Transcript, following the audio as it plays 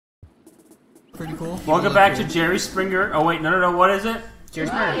pretty cool. Welcome back to Jerry Springer. Oh wait, no, what is it? Jerry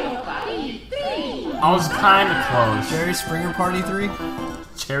Springer. I was kind of close. Jerry Springer Party 3?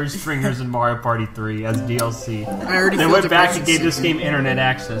 Jerry Springer's in Mario Party 3 as DLC. I already They went back and gave this game internet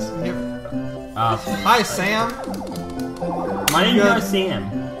access. Yep. Hi, Sam. My name is Sam.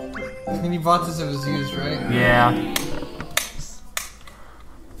 And you bought this if it was used, right? Yeah.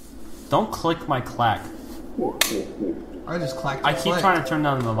 Don't click my clack. I just clacked. I keep trying to turn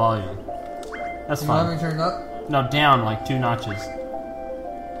down the volume. That's You fine. want me to turn it up? No, down like 2 notches.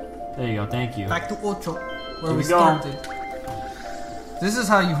 There you go. Thank you. Back to Ocho, where Here we we go. started. This is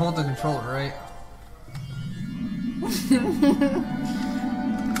how you hold the controller, right?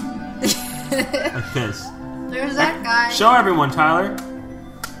 Like this. There's that guy. Show everyone, Tyler.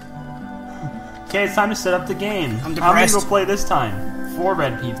 Okay, it's time to set up the game. I'm How many depressed. will play this time? 4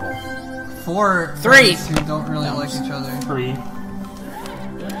 red people. 4 3 friends who don't really like each other. 3.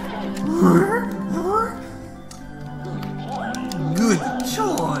 Good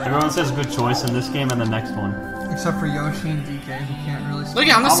choice. Everyone says good choice in this game and the next one. Except for Yoshi and DK, who can't really speak.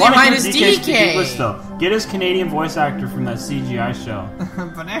 Look, I'm the I same wanna height hear as DK speak English DK. though. Get his Canadian voice actor from that CGI show.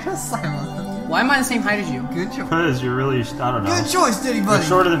 Banana Simon. Why am I the same height as you? Good choice. Because you're really, I don't know. Good choice, Diddy You're Buddy.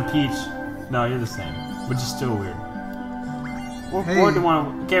 shorter than Peach. No, you're the same. Which is still weird. What Hey. board do you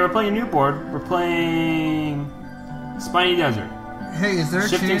want to... Okay, we're playing a new board. We're playing... Spiny Desert. Hey, is there a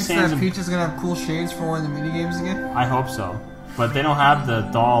Shifting chance sands that and- Peach is gonna have cool shades for one of the minigames again? I hope so. But they don't have the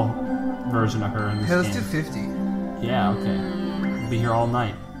doll version of her in this Hey, let's game. do 50. Yeah, okay. We'll be here all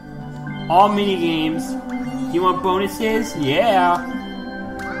night. All mini games. You want bonuses? Yeah.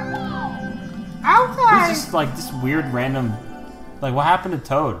 Okay. This is like this weird random. Like, what happened to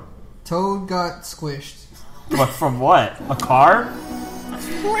Toad? Toad got squished. What from what? A car?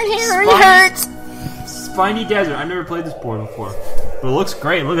 My hair Spiny- hurts. Spiny Desert. I never played this board before, but it looks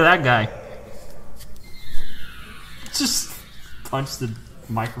great. Look at that guy. Just punch the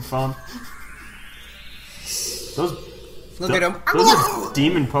microphone. Those. Look at him. Those are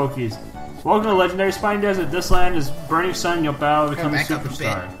demon pokies. Welcome to legendary Spiny Desert. This land is burning sun. You'll battle to become a back up a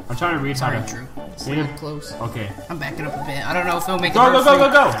superstar. bit. I'm trying to read Sorry, how to. Drew. It's a Read little it. close. Okay. I'm backing up a bit. I don't know if it'll make it Go, hard go, for go,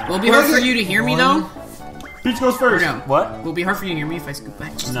 you. go, go! Will it be hard for you to hear me though? Peach goes first. Or no? What? Will it be hard for you to hear me if I scoot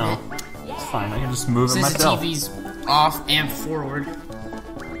back just a No. bit? It's fine. I can just move it Since myself. the TV's off and forward.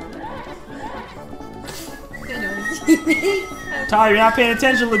 Tyler, you're not paying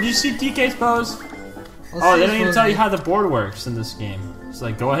attention. Look, did you see DK's pose? Oh, they don't even tell you how the board works in this game. It's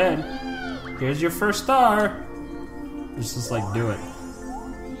like, go ahead. Here's your first star. Just like, do it.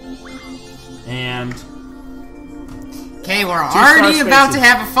 And... Okay, we're already about to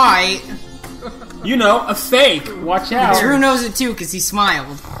have a fight. You know, a fake. Watch out. Drew knows it too because he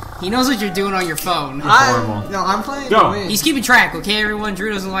smiled. He knows what you're doing on your phone. horrible. No, I'm playing Go. to win. He's keeping track, okay, everyone?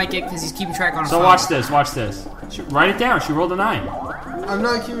 Drew doesn't like it because he's keeping track on his So phone. watch this, watch this. Write it down. She rolled a 9. I'm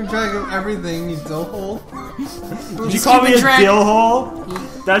not keeping track of everything, you dope-hole. Did you call me keeping a track- dill hole?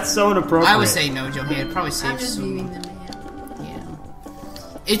 That's so inappropriate. I would say no, Joe. It probably I'm saves just some. moving them in. Yeah.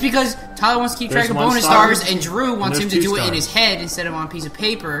 It's because Tyler wants to keep There's track of one bonus star. stars, and Drew wants him There's to 2 do it in stars. his head instead of on a piece of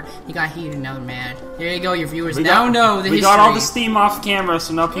paper. He got heated, now they're mad. There you go, your viewers We now got- know the we history. got all the steam off camera,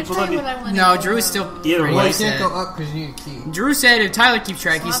 so now people don't Which way need... would I wanna No, go? Drew is still. Either free, way. he You can't said. go up because you need a key. Drew said if Tyler keeps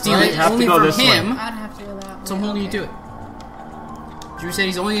track, he's stealing You have to only go from this way. him. I'd have to go that So way. I'm holding you to it. Drew said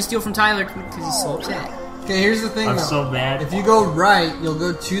he's only gonna steal from Tyler because he's so upset. Okay, here's the thing I'm though. so mad. If you go right, you'll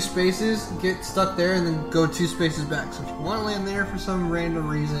go 2 spaces, get stuck there, and then go 2 spaces back. So if you want to land there for some random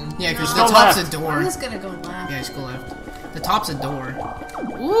reason. Yeah, because No. the Go top's left. a I'm door. just gonna go left. Yeah, just go left. The top's a door.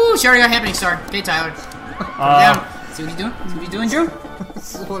 Ooh, she already got happening star. Okay, Tyler. Down. See what he's doing? See what he's doing, Drew?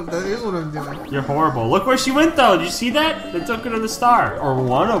 That is what I'm doing. You're horrible. Look where she went, though. Did you see that? They took her to the star. Or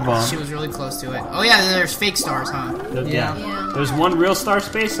one of them. She was really close to it. Oh yeah, there's fake stars, huh? Yeah. Yeah. There's one real star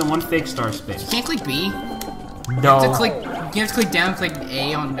space and one fake star space. Can't click B. You No. have to click. You have to click down, click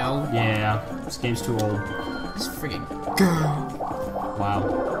A on no. Yeah. This game's too old. It's friggin' Wow.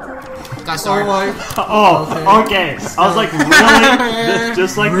 got star. Oh my. Oh, okay. I was like, really?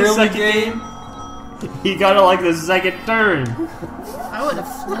 Just like the Really, second game? He got it like the second turn. I would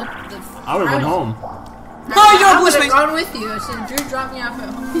have flipped the. I would have went home. No, you're I a would have blue gone with you. I said, Drew, drop me off at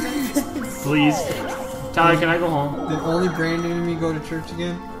home. Please. Tyler, can I go home? Did only Brandon and me go to church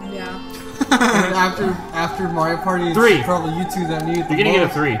again? Yeah. And after Mario Party, it's 3. probably you two that need it the You're gonna get a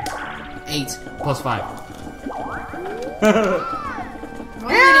most. 3. 8. Plus 5. Why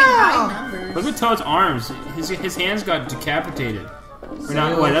are you getting high numbers? Look at Toad's arms. His hands got decapitated. Or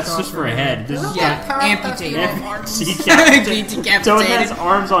not, wait, that's just for a head. This is Yeah, Powerpuff amputated. Girls arms. decapitated. Decapitated. Toad has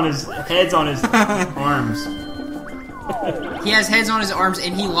arms on his heads on his arms. He has heads on his arms,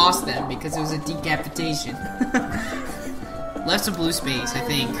 and he lost them because it was a decapitation. Left's a blue space, I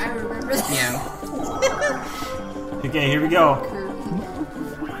think. I remember that. Yeah. Okay, here we go.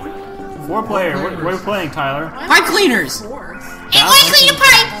 4-player. What are we playing, Tyler? Pipe cleaners! Fourth. Hey, why clean a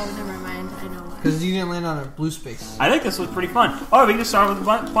pipe? Oh, never mind. I know what. Because you didn't land on a blue space. I think this was pretty fun. Oh, we can start with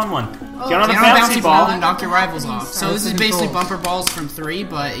a fun one. Get on a Get on a bouncy ball. and knock your rivals off. So What's this is the basically controls? bumper balls from 3,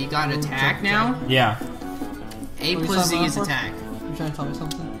 but you got attack now. Yeah. A What are you plus Z talking is about? attack. You trying to tell me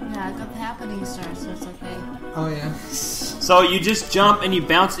something? Yeah, I got the happening star, so it's okay. Oh yeah. So you just jump and you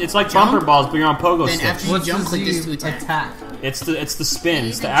bounce. It's like Jump? bumper balls, but you're on pogo Then sticks. after you What's jump, the click this Z to attack. It's the spin.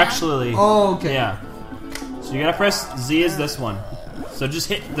 It's the Even jump? actually. Oh, okay. Yeah. So you gotta press Z is this one. So just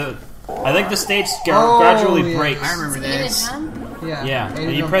hit the. I think the stage Oh, gradually yeah. breaks. I remember Need a this. jump? Yeah. Yeah, A to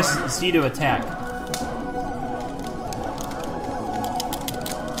and you jump press on. Z to attack.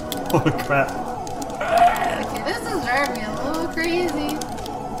 Holy crap! Okay, this is driving me a little crazy.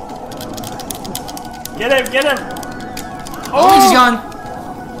 Get him! Get him! Oh, he's gone.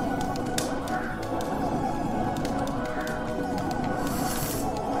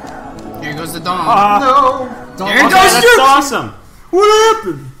 Here goes the dong. No. Don't There it walk goes. out. That's awesome! What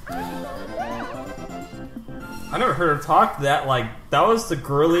happened? I never heard her talk that. Like that was the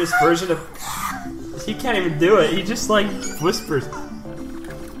girliest version of. He can't even do it. He just like whispers.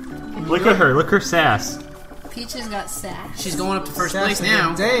 Look at her. Look her sass. Peaches got sacked. She's going up to first That's place a now.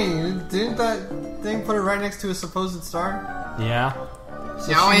 good- Dang, didn't that thing put it right next to a supposed star? Yeah.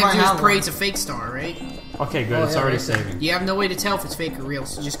 So Now all she you have might to do is have pray one. it's a fake star, right? Okay, good. Oh, It's yeah, already right. saving. You have no way to tell if it's fake or real,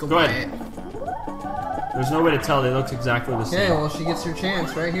 so just go Go buy ahead. it. There's no way to tell. They look exactly the Okay, same. well she gets her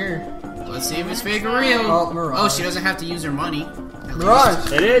chance right here. Let's see if it's fake or real. Oh, Mirage. Oh, she doesn't have to use her money. At least.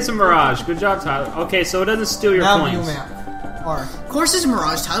 Mirage. It is a mirage. Good job, Tyler. Okay, so it doesn't steal your Now view coins. map. R. Of course it's a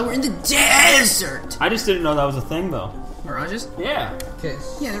Mirage, Tyler. We're in the desert. I just didn't know that was a thing, though. Mirages? Yeah. Okay.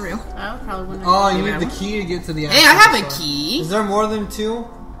 Yeah, they're real. I probably wouldn't. Oh, you You need have the one? key to get to the. Hey, I have actual a star. key. Is there more than 2?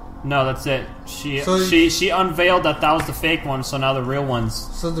 No, that's it. She So- she unveiled that was the fake one, so now the real ones.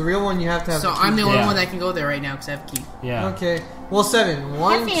 So the real one you have to have. So the key I'm the for. only Yeah. one that can go there right now because I have a key. Yeah. Okay. Well, 7.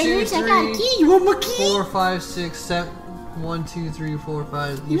 1, 2, 3, You want my key? 4, 5, 6, 7. 1, 2, 3, 4,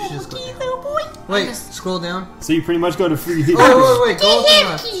 5. You should just go down. boy? Wait, just- scroll down. So you pretty much go to free. Oh, wait. Go up and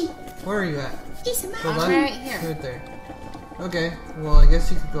left. Where are you at? Go I'm left? right here. Right there. Okay. Well, I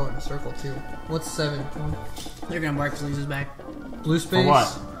guess you could go in a circle too. What's 7? They're gonna bark because Lisa's back. Blue space. For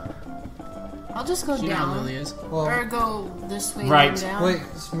what? I'll just go You know how down. Lily is. Well, Or go this way Right. and down. wait.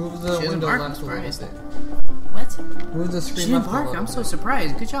 Just move the She doesn't window bark, left a little surprised. bit. What? Move the screen She didn't left a bark. little I'm so bit.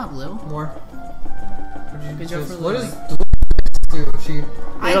 surprised. Good job, Lil. More. Good job for What Lily. is the do? She.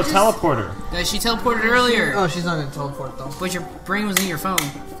 It'll just- teleport her. She teleported earlier, Oh, she's not gonna teleport though. but your brain was in your phone.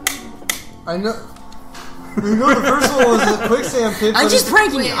 I know. You know the first one was a quicksand pit. I'm but just it's-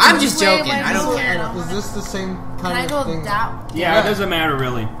 pranking you. I'm just Wait, joking. wait, I don't wait, care. wait. Is this the same Can I kind go of thing? down? Yeah, Yeah. it doesn't matter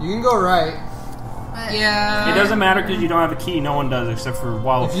really. You can go right. But Yeah. It doesn't matter because you don't have a key. No one does except for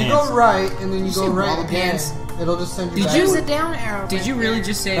Wall of If you Pants. go right and then you say go right wall of again, pants? it'll just send you Did back. you- there's a down arrow. Did right you really there.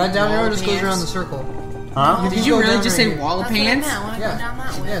 just say That down wall arrow of just goes pants? around the circle. Huh? Did You you go really down just right say here. wall of That's what I pants? meant. I want to Yeah. go down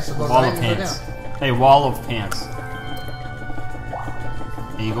that way. Yeah, so go Wall right of and go Pants. down. Hey, Wall of Pants.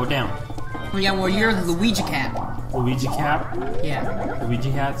 And you go down. Oh yeah, well you're Luigi Cat. Luigi cap. Yeah.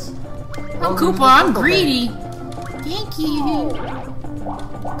 Luigi hats. I'm Oh, Koopa. the I'm Koopa greedy. Thank you.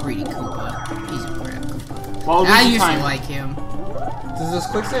 Greedy Koopa. He's a crap. Waluigi I used time. to like him. Does this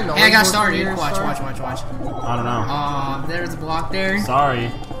quicksand always Hey, I got work for started. your Watch, star? watch. I don't know. Aw, there's a block there. Sorry.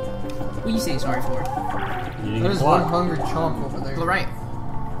 What are you saying sorry for? You didn't There's get one blocked. hungry chomp over there. Go right.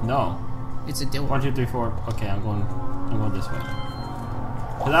 No. It's a deal. 1, 2, 3, 4. Okay, I'm going this way.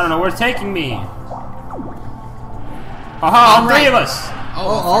 Cause I don't know where it's taking me. Aha! All All three right. of us. Oh,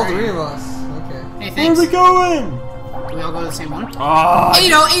 all 3 of us. Okay. Hey, Where thanks. are we going? Do we all go to the same one? Oh,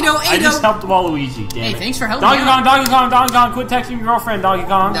 80, I just helped Waluigi. Damn Hey, it. thanks for helping Donkey me out. Donkey Kong, quit texting your girlfriend, Donkey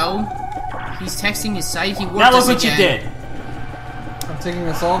Kong. No. He's texting his site. He worked Now look us what again. you did. I'm taking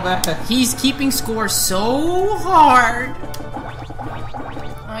us all back. He's keeping score so hard.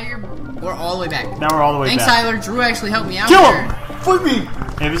 Oh, you're. We're all the way back. Now we're all the way Thanks, back. Tyler. Drew actually helped me out Kill there. him! Fight me!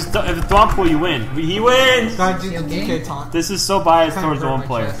 If it's Dawnpool, you win. He wins! Gotta do the Okay. DK taunt. This is so biased Kinda towards hurt one my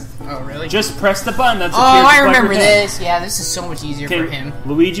player. chest. Oh, really? Just press the button that's Oh, appears I above remember your head. this. Yeah, this is so much easier for Okay, him.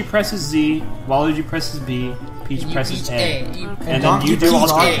 Luigi presses Z, Waluigi presses B, Peach You presses Peach A. You- And then you do all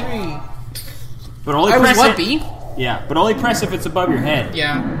the Peach press. A. But only I was press what, it. B? Yeah, but only press if it's above your head.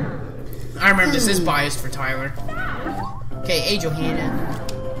 Yeah. I remember this is biased for Tyler. Okay, hey, Johanna.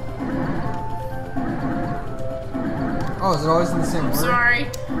 Oh, is it always in the same order? Sorry.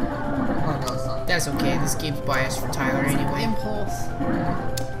 Oh, no, it's not. That's okay. This game's biased for Tyler anyway. Impulse.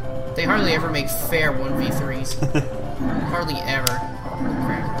 They hardly ever make fair 1v3s. Hardly ever. Oh,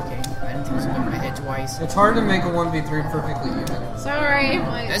 crap. Okay. I didn't think it was going to my head twice. It's hard to make a 1v3 perfectly even. Sorry.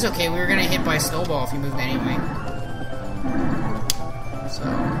 That's okay. We were going to hit by a snowball if you moved anyway. So.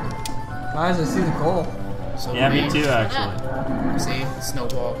 Guys, I see the goal. So Yeah, me too, actually. See?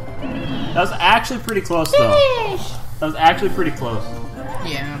 Snowball. That was actually pretty close, though. That was actually pretty close.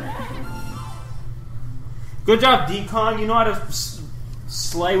 Yeah. Good job, Decon. You know how to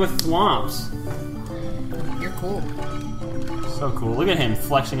slay with thwomps. You're cool. So cool. Look at him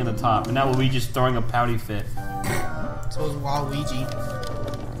flexing at the top. And now Luigi's throwing a pouty fit. So is Waluigi.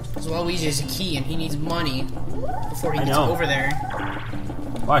 Because Waluigi is a key and he needs money before he gets over there.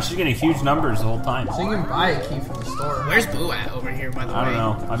 Wow, she's getting huge numbers the whole time. So you can buy a key from the store. Where's Boo at over here, by the way? I don't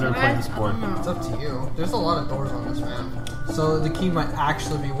know. I've never played this board. It's up to you. There's a lot of doors on this map. So the key might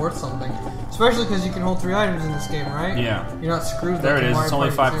actually be worth something. Especially because you can hold 3 items in this game, right? Yeah. You're not screwed. There like it in is. Mario It's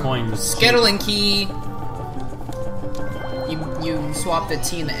only Party 5 2. coins. Skettling key. You swap the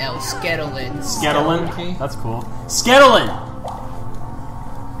T and the L. Skettling. Skettling? Key? That's cool. Skettling!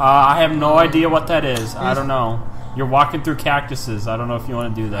 I have no idea what that is. I don't know. You're walking through cactuses. I don't know if you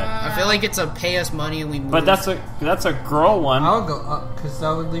want to do that. I feel like it's a pay us money and we move. But that's a girl one. I would go up because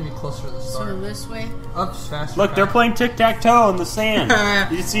that would lead me closer to the So start. this way. Up's faster. Look, they're playing tic-tac-toe in the sand.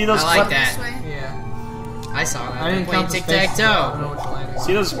 You see those? I like that. This way. Yeah. I saw that. I They're didn't playing count the spaces. I don't tic-tac-toe. know what you're landing on.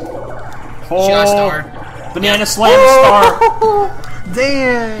 See those? She got a star. Banana slam star.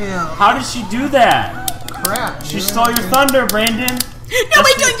 Damn! How did she do that? Crap. She stole your thunder, Brandon. No,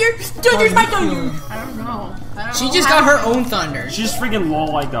 my thunder! Thunder's my thunder! I don't know. She just got her own thunder. She just freaking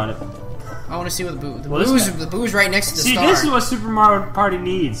lol-liked on it. I want to see what the Boo. Well, The Boo's right next to the See, star. this is what Super Mario Party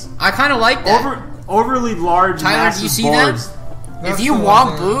needs. I kind of like that. Overly large, Tyler, massive do you see boards. that? That's If you the want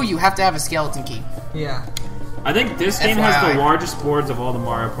one thing. Boo, you have to have a skeleton key. Yeah. I think this game has FYI. the largest boards of all the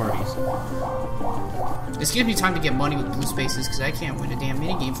Mario parties. This gives me time to get money with blue spaces because I can't win a damn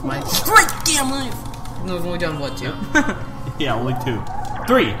minigame for my great damn life. No, we've only done what, 2? Yeah, only 2.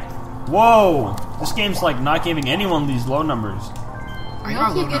 3. Whoa! This game's like not giving anyone these low numbers. I I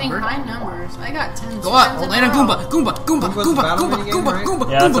got a low keep getting number. high numbers. I got 10. Go up, land on Goomba, Goomba, Goomba, Goomba's Goomba, the battle Goomba, minigame, Goomba, right?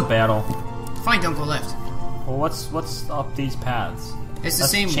 Goomba, Yeah, that's a Goomba. battle. Fine, don't go left. Well, what's up these paths? It's the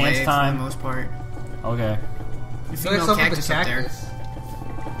That's same chance way time. for the most part. Okay. The What's female up with cactus the up there. cactus?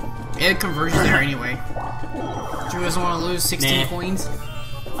 It converges there anyway. Drew doesn't want to lose 16 Nah. coins.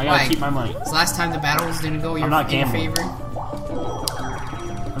 I gotta Why? keep my money. It's last time the battles didn't go I'm not in your gambling. favor.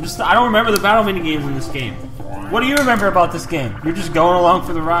 I don't remember the battle mini games in this game. What do you remember about this game? You're just going along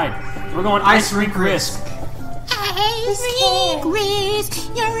for the ride. We're going Ice Rink Risk.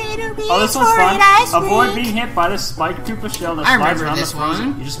 Oh, this one's fun. Avoid being hit by the spiked Koopa shell that I slides remember around the this frozen.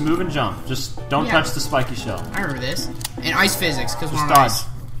 one. You just move and jump. Just don't Yeah. touch the spiky shell. I remember this. And ice physics, because we're Just on dodge. ice.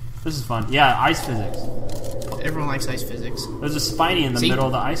 This is fun. Yeah, ice physics. Everyone likes ice physics. There's a Spiny in the See? middle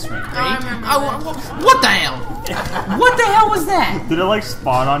of the ice rink. I Right? remember What the hell? What the hell was that? Did it like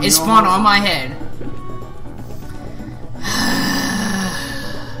spawn on you? It spawned almost? on my head.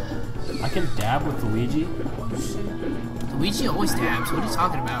 I can dab with Luigi. Luigi always dabs. What are you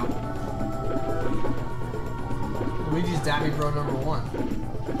talking about? Luigi's Dabby Bro #1.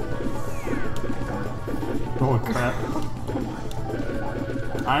 Oh crap.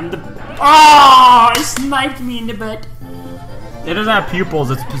 I'm the. Oh! It sniped me in the butt. It doesn't have pupils,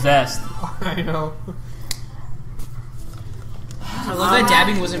 it's possessed. I know. I love that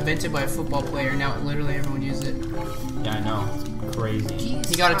dabbing was invented by a football player. Now literally everyone uses it. Yeah, I know. It's crazy.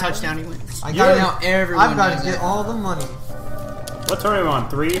 He got a touchdown. He went. I Yeah. got Now everyone I've got does to get it. all the money. What turn are we on?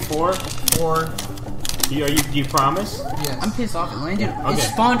 3, 4? Or Do you promise? yes. I'm pissed off. It landed. Okay, It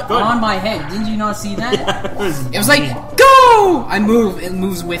spawned good. on my head. Didn't you not see that? It It was like, go! I move. It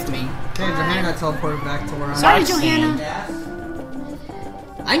moves with me. Okay, Johanna teleported back to where I'm Sorry, at. Johanna.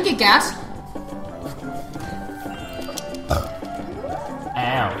 I can get gas.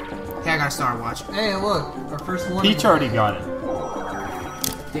 Ow. Okay, I got a Star Watch. Hey, look, our first one. Peach already got it.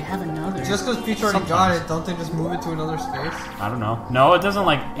 They have another. Just because Peach already got it, don't they just move it to another space? I don't know. No, it doesn't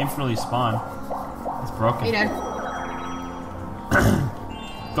like infinitely spawn. It's broken. Hey, Dad.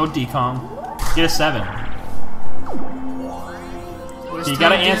 Go decom. Get a 7. What does You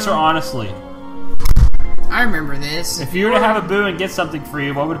gotta Toad answer do? honestly. I remember this. If you were to have a boo and get something for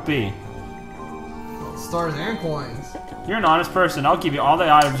you, what would it be? Stars and coins. You're an honest person. I'll give you all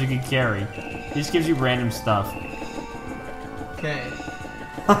the items you can carry. He just gives you random stuff. Okay.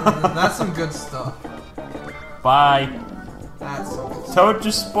 That's some good stuff. Bye. That's some good stuff. Toad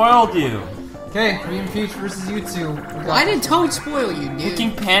just spoiled you. Okay, me and Peach versus you two. We got Why did Toad spoil you, dude?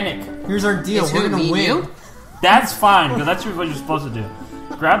 Freaking panic. Here's our deal. It's We're who, gonna me, win. you? That's fine, because that's what you're supposed to do.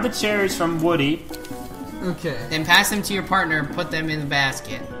 Grab the cherries from Woody. Okay. Then pass them to your partner and put them in the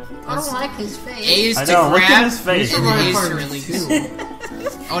basket. I don't like his face. A is I to know, look grab, at his face. and Mario A is to Party release. 2.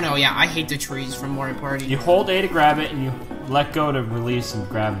 Oh no, yeah, I hate the trees from Mario Party. You hold A to grab it, and you let go to release and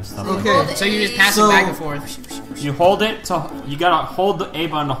grab and stuff. Okay. So you just pass So- it back and forth. You hold it, so you gotta hold the A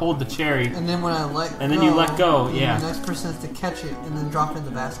button to hold the cherry. And then when I let And then you let go, yeah. The next person has to catch it and then drop it in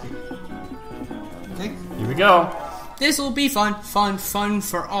the basket. Okay. Here we go. This will be fun, fun, fun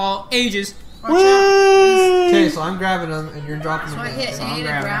for all ages. Whee! Okay, so I'm grabbing them and you're dropping So them I in. hit So A I'm to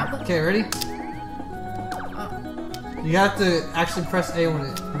grabbing grab. Okay, ready? You have to actually press A when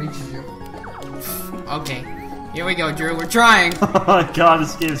it reaches you. Okay, here we go, Drew. We're trying. Oh my god,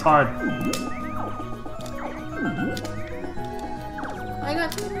 this game is hard. I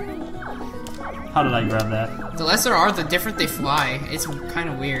got 2. How did I grab that? The less there are, the different they fly. It's kind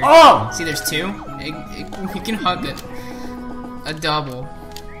of weird. Oh! See, there's 2. You can hug a double.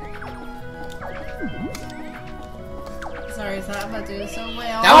 Sorry, I thought I'm about to do so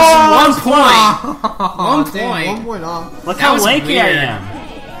well. That was 1 point. One point. 1 point off. Look That how was lanky I weird.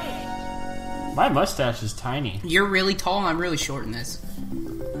 am. My mustache is tiny. You're really tall and I'm really short in this.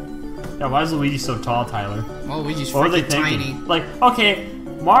 Yeah, why is Luigi so tall, Tyler? Well, we just What were they freaking thinking? tiny. Like, okay,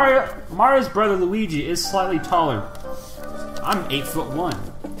 Mario's brother Luigi is slightly taller. I'm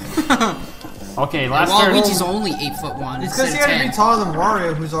 8'1". Okay, last turn. Waluigi's only 8'1". It's because he instead had of to be 10. taller than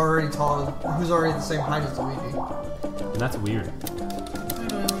Wario, who's already the same height as Luigi. That's weird.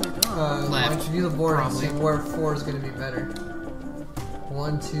 Why Left, don't you do the board probably. and see where 4 is going to be better?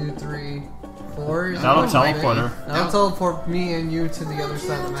 1, 2, 3, 4. That'll That'll teleport her. teleport me and you to the other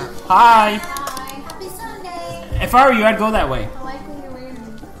side of the map. Hi! Hi, happy Sunday. If I were you, I'd go that way. I like when you're wearing.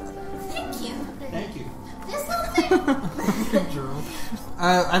 Thank you. Thank you. This little thing.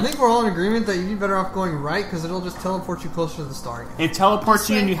 I think we're all in agreement that you'd be better off going right because it'll just teleport you closer to the star again. It teleports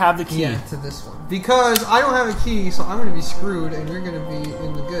you and you have the key. Yeah, to this one. Because I don't have a key, so I'm going to be screwed and you're going to be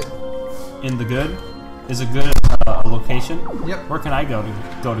in the good. In the good? Is it good a location? Yep. Where can I go to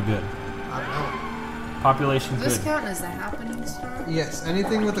good? I don't know. Population This good. count as the happening star? Yes,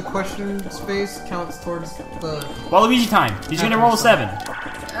 anything with a question space counts towards the... Waluigi time. He's gonna roll a 7.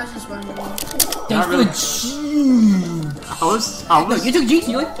 I was just wondering. Not really. I was. No, you took Jinx.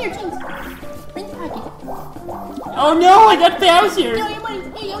 You're like, here, Jinx. Oh no! I got Bowser. No, your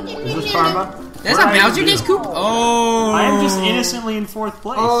money. Here you go. Is this karma? That's What not did I Bowser do? Days Coop. Oh. I am just innocently in 4th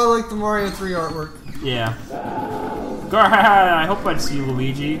place. Oh, I like the Mario 3 artwork. Yeah. Go ahead. I hope I'd see you,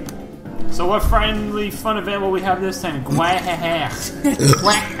 Luigi. So what friendly fun event will we have this time?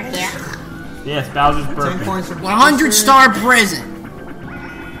 Yes, Bowser's 10 burping. points for 100 star present.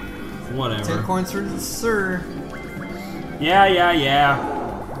 10 Whatever. points for Sir. Yeah.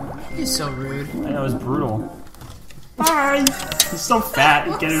 You're so rude. That was brutal. Bye. He's so fat.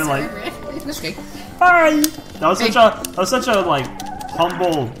 He's getting like. That's okay. Bye. That was such a like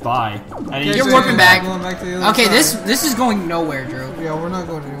humble bye. And You're so warping back. Going back to the other Okay, side. this is going nowhere, Drew. Yeah, we're not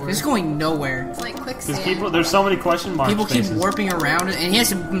going anywhere. This is going nowhere. It's like Because quicksand. there's so many question marks. People keep warping around, and he has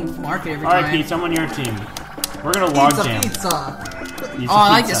to mark it every All right, time. Peach, I'm on your team. We're gonna log Pizza, jam. pizza. Pizza, Oh, I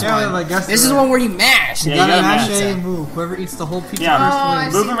like pizza. this Yeah, one. I guess This is so. the one where you mash. Yeah, You you gotta gotta mash mash A it. and move. Whoever eats the whole pizza Yeah. first Oh, I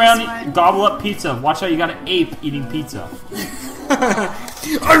wins. see. Move around, this one. gobble up pizza. Watch out, you got an ape eating pizza.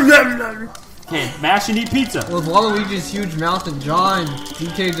 Okay, mash and eat pizza. With Waluigi's huge mouth and jaw and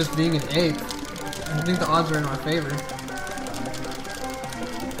DK just being an ape, I think the odds are in our favor.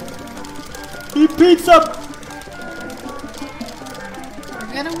 Eat pizza!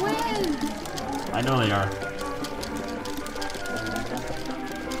 We're gonna win. I know they are.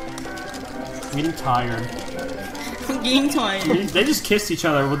 I'm getting tired. I'm getting tired. They just kissed each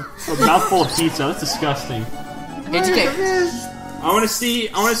other with a mouthful of pizza. That's disgusting. It's okay. I want to see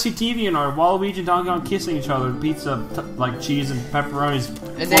TV and our Waluigi and Donkey Kong kissing each other. Pizza, like cheese and pepperonis.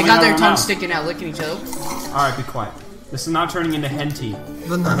 They flowing got out their of tongues mouth. sticking out, licking each other. All right, be quiet. This is not turning into hentai.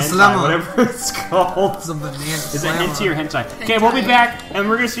 The Or hentai, slammer. whatever it's called. The banana Is it slammer. hentai or hentai? Okay, we'll be back, and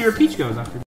we're gonna see where Peach goes after.